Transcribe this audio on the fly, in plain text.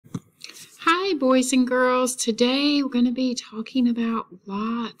Hi, boys and girls. Today we're going to be talking about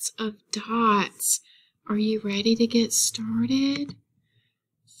lots of dots. Are you ready to get started?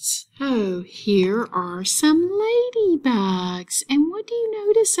 So here are some ladybugs. And what do you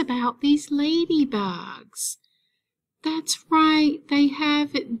notice about these ladybugs? That's right, they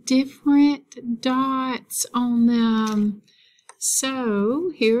have different dots on them.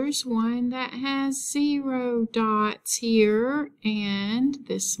 So here's one that has 0 dots here, and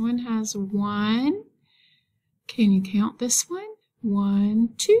this one has 1. Can you count this one?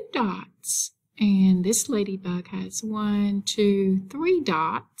 1, 2 dots. And this ladybug has 1, 2, 3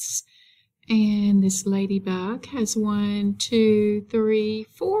 dots. And this ladybug has 1, 2, 3,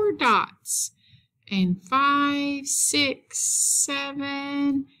 4 dots. And 5, 6,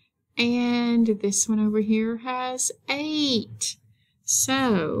 7, and this one over here has 8.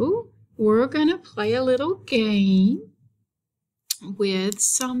 So we're going to play a little game with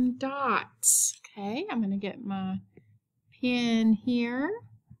some dots. Okay, I'm going to get my pen here.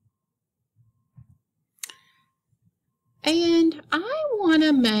 And I want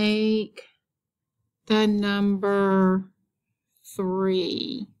to make the number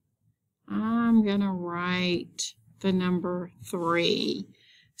 3. I'm going to write the number 3.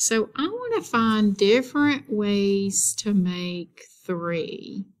 So I want to find different ways to make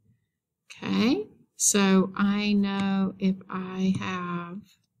 3. Okay, so I know if I have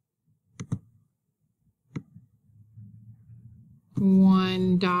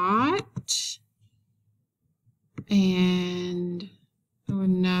 1 dot and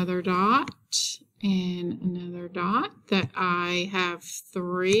another dot and another dot, that I have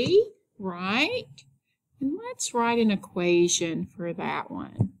 3, right? And let's write an equation for that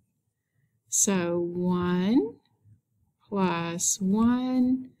one. So 1 plus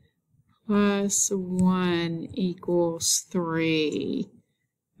 1 plus 1 equals 3.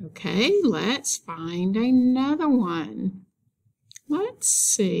 Okay, let's find another one. Let's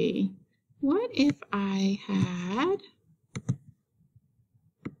see. What if I had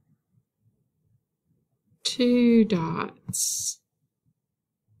 2 dots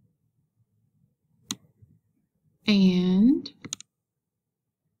and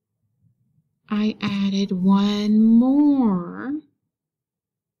I added 1 more?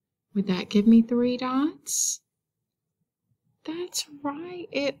 Would that give me 3 dots? That's right,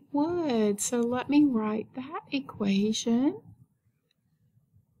 it would. So let me write that equation.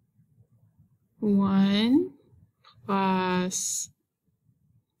 1 plus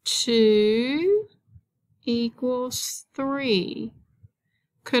 2 equals 3.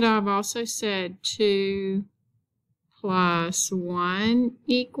 Could I have also said 2 plus 1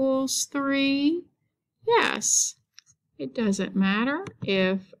 equals 3? Yes, it doesn't matter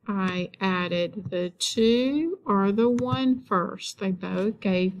if I added the 2 or the 1 first. They both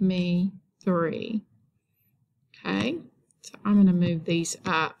gave me 3. Okay, so I'm going to move these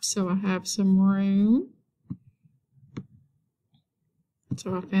up so I have some room.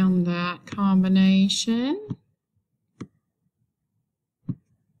 So I found that combination.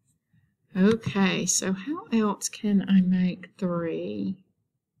 Okay, so how else can I make 3?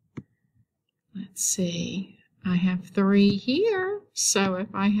 Let's see. I have 3 here. So if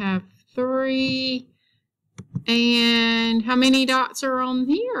I have 3, and how many dots are on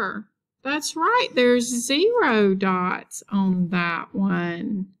here? That's right, there's 0 dots on that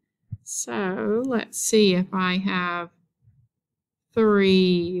one. So let's see if I have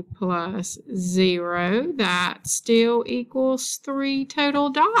 3 plus 0, that still equals 3 total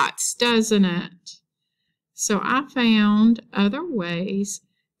dots, doesn't it? So I found other ways.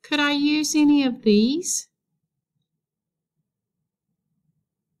 Could I use any of these?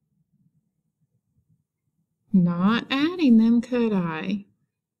 Not adding them, could I?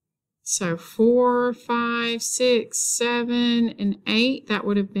 So 4, 5, 6, 7, and 8, that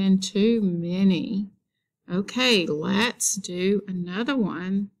would have been too many. Okay, let's do another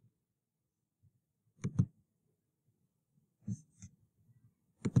one.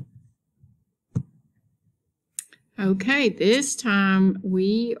 Okay, this time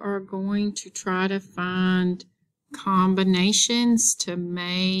we are going to try to find combinations to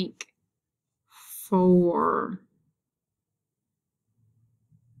make 4.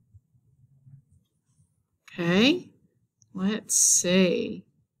 Okay, let's see.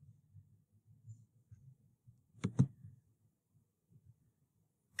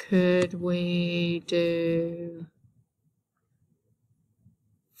 Could we do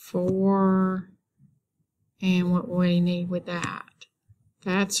 4? And what will we need with that?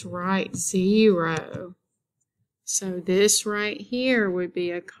 That's right, 0. So this right here would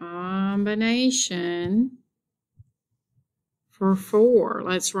be a combination for 4.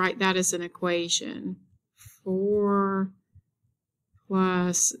 Let's write that as an equation. 4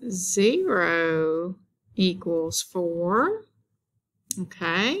 plus 0 equals 4.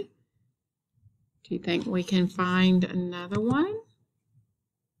 Okay. Do you think we can find another one?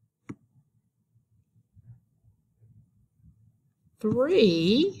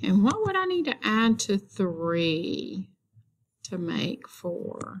 Three. And what would I need to add to 3 to make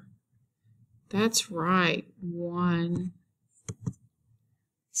 4? That's right, 1.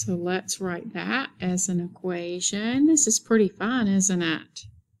 So let's write that as an equation. This is pretty fun, isn't it?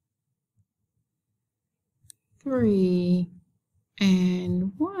 3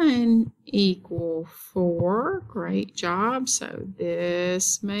 and 1 equal 4. Great job. So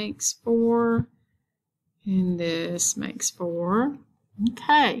this makes 4 and this makes 4.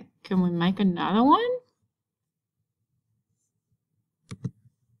 Okay, can we make another one?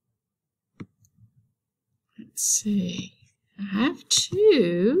 Let's see. I have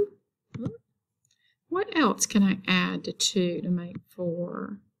 2. What else can I add to 2 to make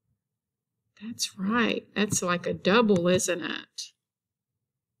 4? That's right. That's like a double, isn't it?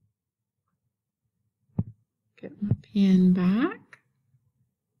 Get my pen back.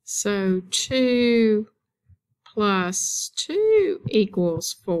 So 2 plus 2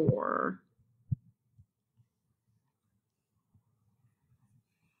 equals 4.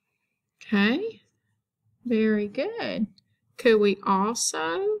 Okay. Very good. Could we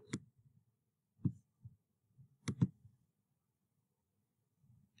also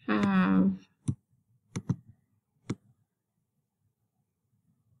have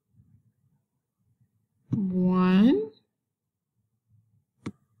 1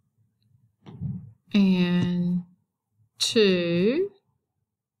 and 2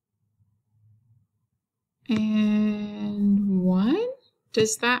 and 1?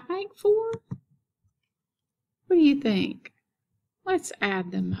 Does that make 4? What do you think? Let's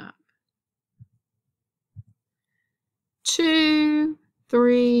add them up. 2,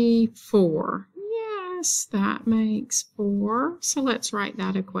 3, 4. Yes, that makes 4. So let's write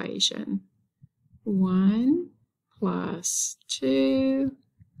that equation. 1 plus 2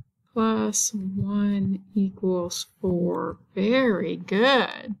 plus 1 equals 4. Very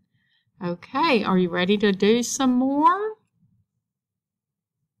good. Okay, are you ready to do some more?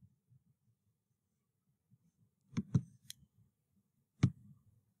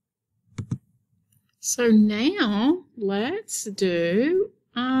 So now let's do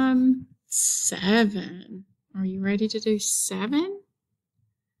 7. Are you ready to do 7?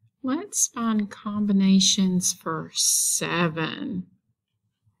 Let's find combinations for 7.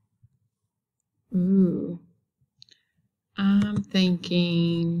 Ooh. I'm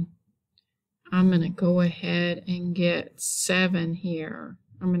thinking I'm going to go ahead and get 7 here.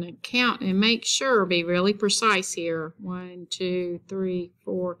 I'm going to count and make sure, be really precise here. 1, 2, 3,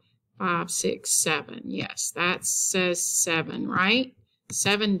 4, 5, 6, 7. Yes, that says 7, right?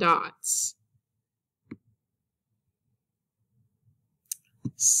 7 dots.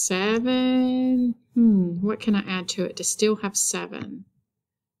 7. What can I add to it to still have 7?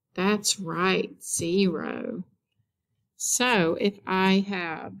 That's right, 0. So if I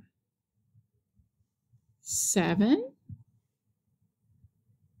have 7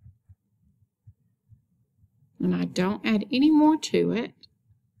 and I don't add any more to it,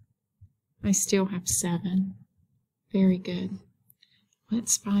 I still have 7. Very good.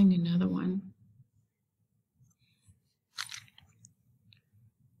 Let's find another one.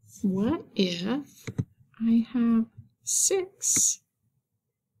 What if I have 6?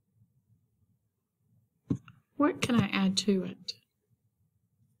 What can I add to it?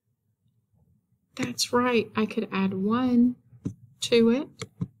 That's right, I could add 1 to it,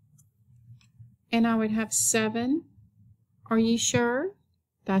 and I would have 7. Are you sure?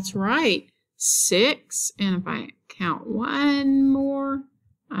 That's right, 6, and if I count 1 more,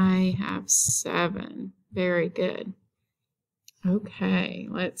 I have 7. Very good. Okay,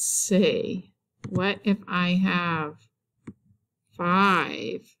 let's see. What if I have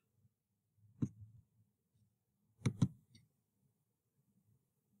 5?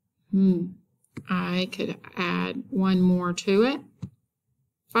 I could add 1 more to it.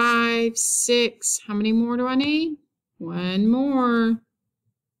 5, 6. How many more do I need? 1 more.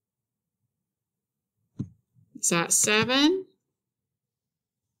 Is that 7?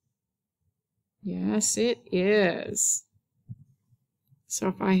 Yes, it is. So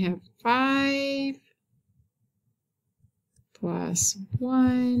if I have 5 plus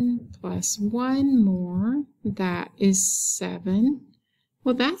 1 plus 1 more, that is 7.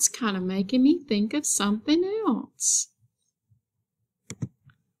 Well, that's kind of making me think of something else.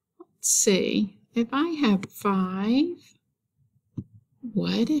 Let's see. If I have 5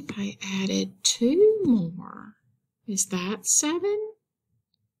 What if I added 2 more? Is that 7?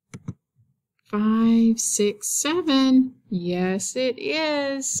 5, 6, 7. Yes, it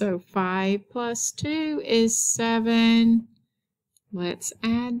is. So 5 plus 2 is 7. Let's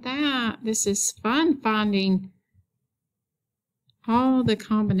add that. This is fun finding all the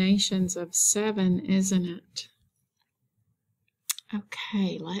combinations of 7, isn't it?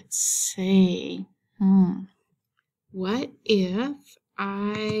 Okay, let's see. What if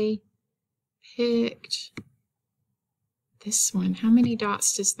I picked this one? How many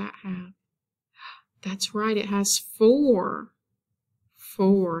dots does that have? That's right, it has 4.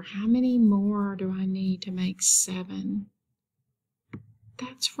 4. How many more do I need to make 7?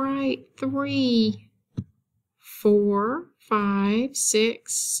 That's right, 3. 4, 5,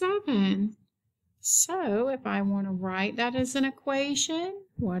 6, 7. So if I want to write that as an equation,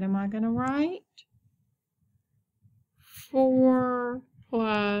 what am I going to write? 4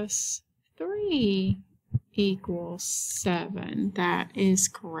 plus 3 equals 7. That is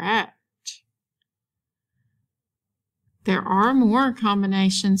correct. There are more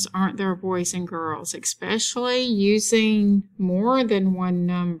combinations, aren't there, boys and girls, especially using more than one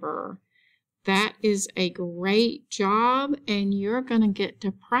number. That is a great job, and you're going to get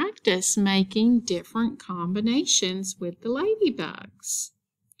to practice making different combinations with the ladybugs.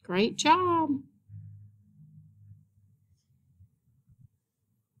 Great job.